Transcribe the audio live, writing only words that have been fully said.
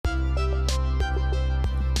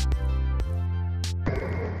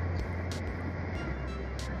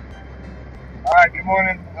Alright, good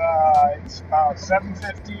morning. It's about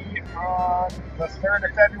 7:50 on the 3rd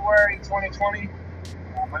of February, 2020.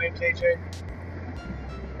 My name's AJ.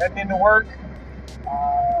 Heading into work.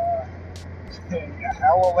 Yeah,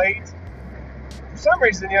 hella late. For some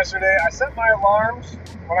reason yesterday, I set my alarms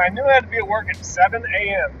when I knew I had to be at work at 7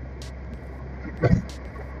 a.m.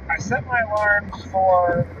 I set my alarms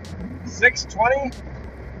for 6:20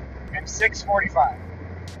 and 6:45.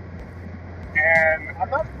 And I'm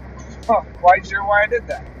not quite sure why I did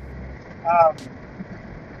that.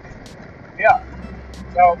 Yeah.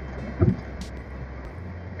 So,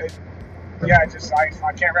 I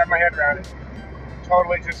can't wrap my head around it.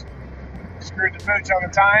 Totally just screwed the pooch on the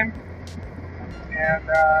time, and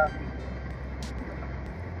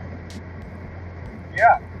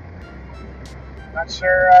yeah, not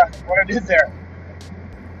sure what I did there.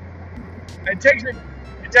 It takes me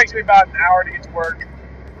about an hour to get to work.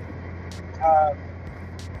 I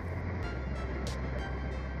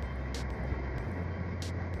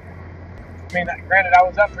mean, granted, I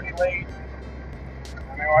was up pretty late. I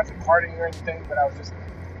mean, I wasn't partying or anything, but I was just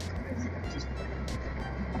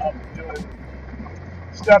up doing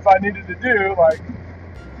stuff I needed to do, like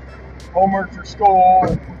homework for school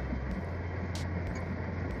and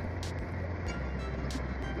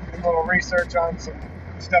a little research on some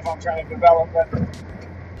stuff I'm trying to develop. But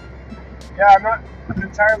yeah, I'm not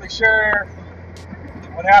entirely sure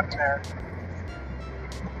what happened there.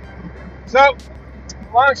 So,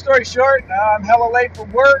 long story short, I'm hella late for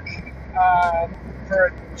work for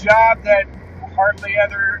a job that hardly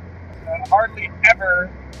ever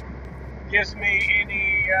gives me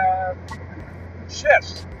any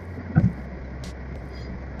shifts.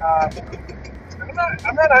 I'm not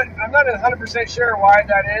 100% sure why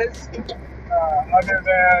that is, other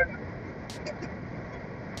than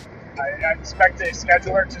I expect a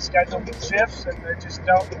scheduler to schedule the shifts, and they just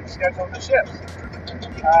don't schedule the shifts.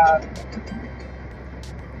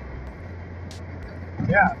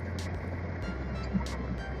 Yeah.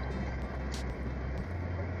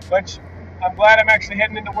 Which I'm glad I'm actually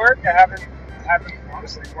heading into work. I haven't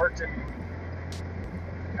honestly worked in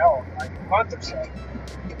like a month or so.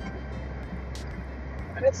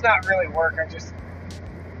 And it's not really work.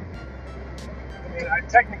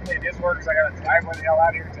 Technically it is work because I got to drive the hell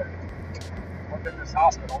out here to work at this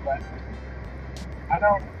hospital, but I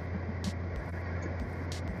don't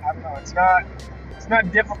know. It's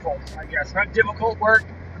not difficult, I guess. Not difficult work.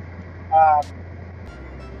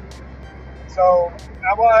 So,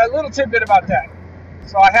 a little tidbit about that.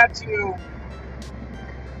 So as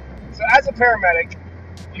a paramedic,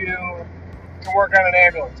 you can work on an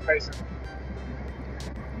ambulance, basically.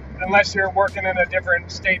 Unless you're working in a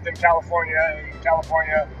different state than California. And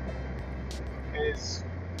California is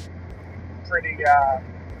pretty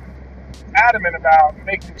adamant about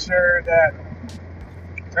making sure that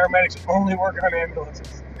paramedics only work on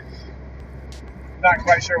ambulances. Not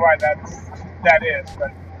quite sure why that is,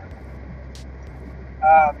 but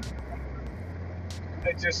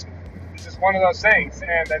it's just one of those things,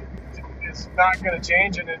 and it's not going to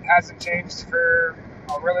change, and it hasn't changed for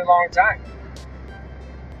a really long time.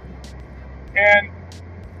 And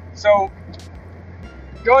so,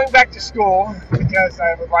 going back to school, because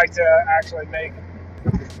I would like to actually make,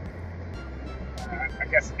 I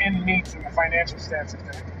guess, end meets in the financial sense of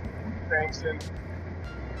things, and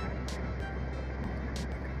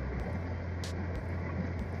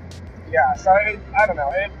yeah, so I don't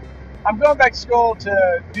know. I'm going back to school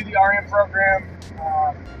to do the RN program.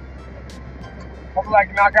 Hopefully I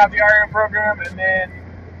can knock out the RN program and then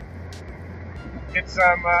get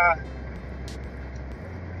some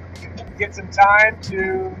time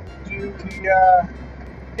to do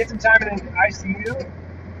get some time in the ICU to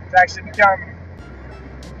actually become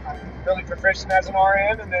really proficient as an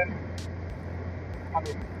RN, and then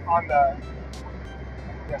on the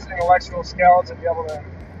intellectual scale to be able to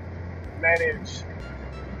manage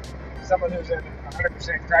someone who's in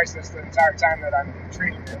 100% crisis the entire time that I'm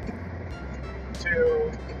treating them,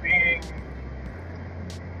 to being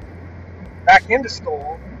back into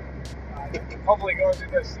school, hopefully going through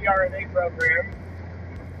the CRNA program,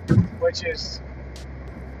 which is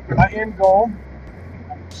my end goal.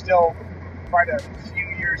 I'm still quite a few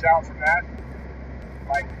years out from that,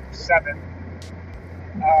 like 7.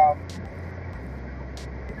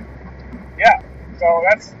 Yeah, so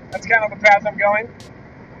that's kind of the path I'm going.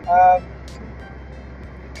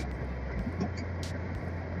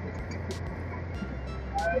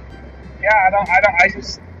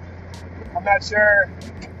 I'm not sure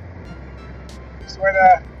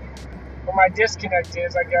where my disconnect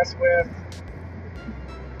is, I guess, with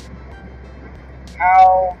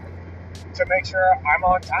how to make sure I'm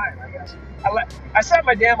on time, I guess. I set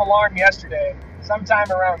my damn alarm yesterday,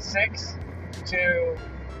 sometime around 6, to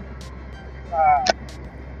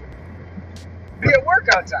be at work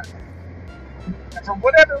on time. And for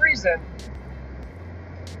whatever reason,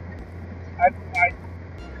 I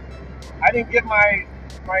didn't give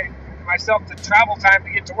myself the travel time to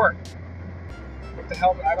get to work. What the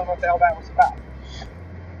hell? I don't know what the hell that was about.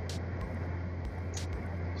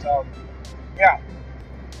 So, yeah.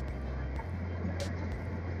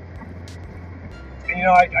 And, you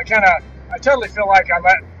know, I totally feel like I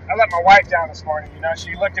let my wife down this morning. You know,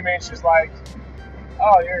 she looked at me and she's like,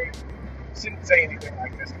 "Oh, she didn't say anything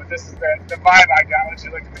like this, but this is the vibe I got when she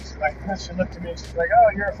looked at me. She looked at me and she's like, "Oh,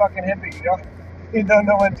 you're a fucking hippie. You don't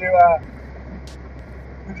know when to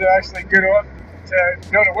actually go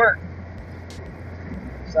to work."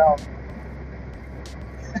 So,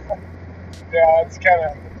 yeah, it's kind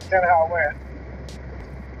of how it went.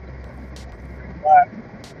 But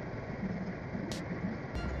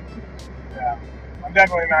yeah, I'm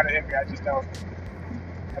definitely not a hippie. I just kind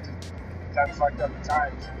of fucked up at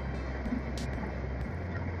times.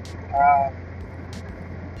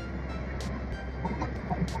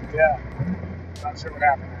 Yeah, not sure what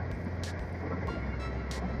happened there.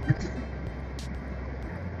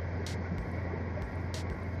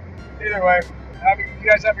 Either way, you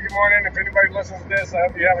guys have a good morning. If anybody listens to this, I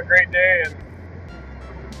hope you have a great day, and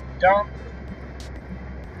don't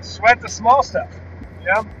sweat the small stuff. You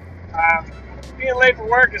know, being late for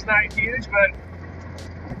work is not huge, but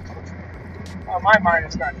on my mind,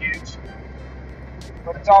 it's not huge.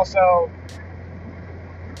 But it's also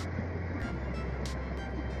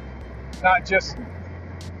not just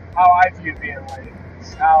how I view being late.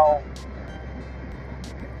 It's how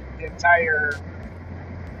the entire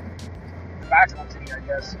faculty, I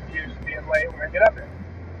guess, views being late when I get up there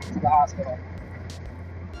to the hospital.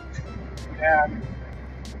 And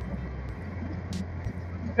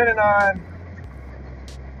depending on,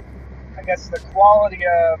 I guess, the quality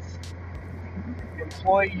of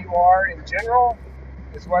employee you are in general,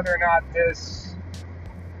 is whether or not this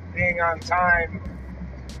being on time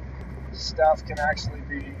stuff can actually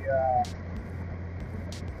be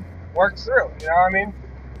worked through. You know what I mean?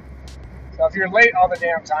 So if you're late all the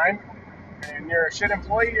damn time and you're a shit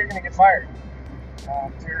employee, you're going to get fired.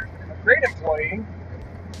 If you're a great employee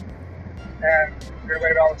and you're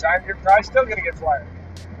late all the time, you're probably still going to get fired.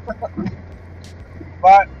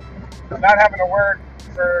 But not having to work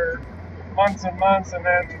for months and months and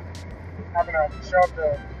then having to show up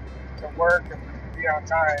to work and be on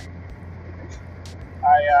time,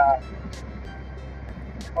 I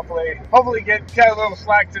hopefully get a little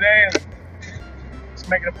slack today and just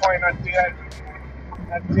make it a point not to do that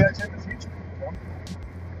in the future. You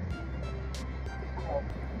know?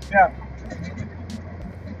 Yeah.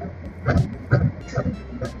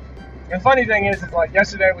 And the funny thing is like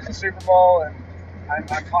yesterday was the Super Bowl, and I'm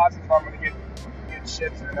positive I'm going to get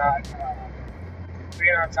shit for not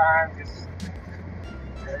being on time because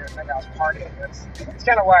they're going to think I was partying. That's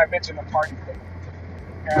kind of why I mentioned the party thing.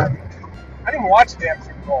 And I didn't even watch the damn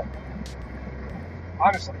Super Bowl,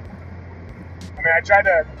 honestly. I mean, I tried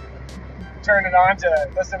to turn it on to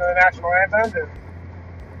listen to the national anthem.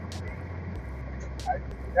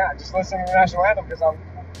 I just listen to the national anthem because I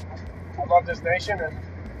love this nation and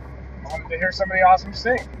I wanted to hear somebody awesome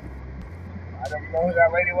sing. I don't know who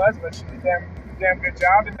that lady was, but she did a damn good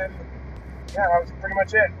job. And then, yeah, that was pretty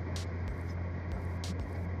much it.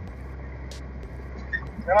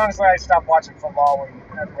 And honestly, I stopped watching football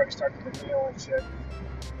when everybody started to kneel and shit.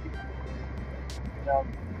 You know.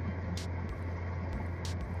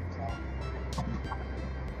 So,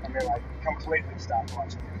 I mean, like, completely stopped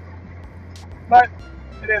watching. But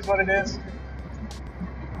it is what it is.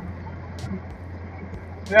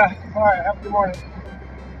 Yeah, alright, have a good morning.